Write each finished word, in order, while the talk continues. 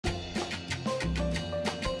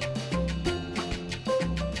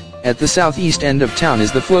At the southeast end of town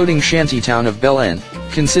is the floating shanty town of Belen,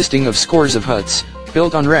 consisting of scores of huts,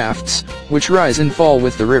 built on rafts, which rise and fall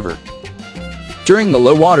with the river. During the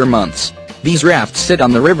low water months, these rafts sit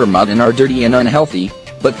on the river mud and are dirty and unhealthy,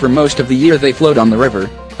 but for most of the year they float on the river,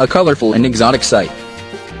 a colorful and exotic sight.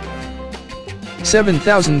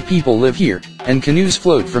 7,000 people live here, and canoes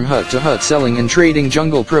float from hut to hut selling and trading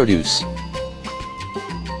jungle produce.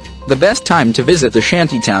 The best time to visit the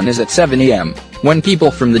shantytown is at 7 a.m., when people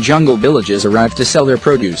from the jungle villages arrive to sell their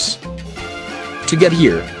produce. To get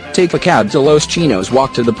here, take a cab to Los Chinos,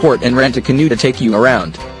 walk to the port and rent a canoe to take you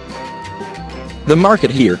around. The market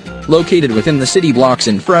here, located within the city blocks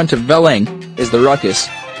in front of Belen, is the ruckus,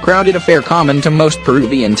 crowded affair common to most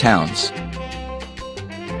Peruvian towns.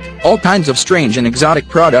 All kinds of strange and exotic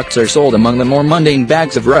products are sold, among the more mundane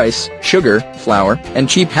bags of rice, sugar, flour, and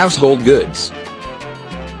cheap household goods.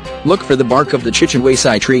 Look for the bark of the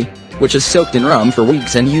chichawasai tree, which is soaked in rum for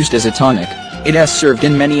weeks and used as a tonic. It is served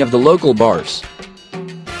in many of the local bars.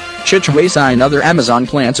 Chichawasai and other Amazon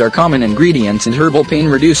plants are common ingredients in herbal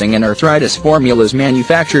pain-reducing and arthritis formulas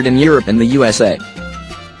manufactured in Europe and the USA.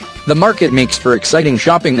 The market makes for exciting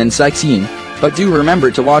shopping and sightseeing, but do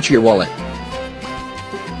remember to watch your wallet.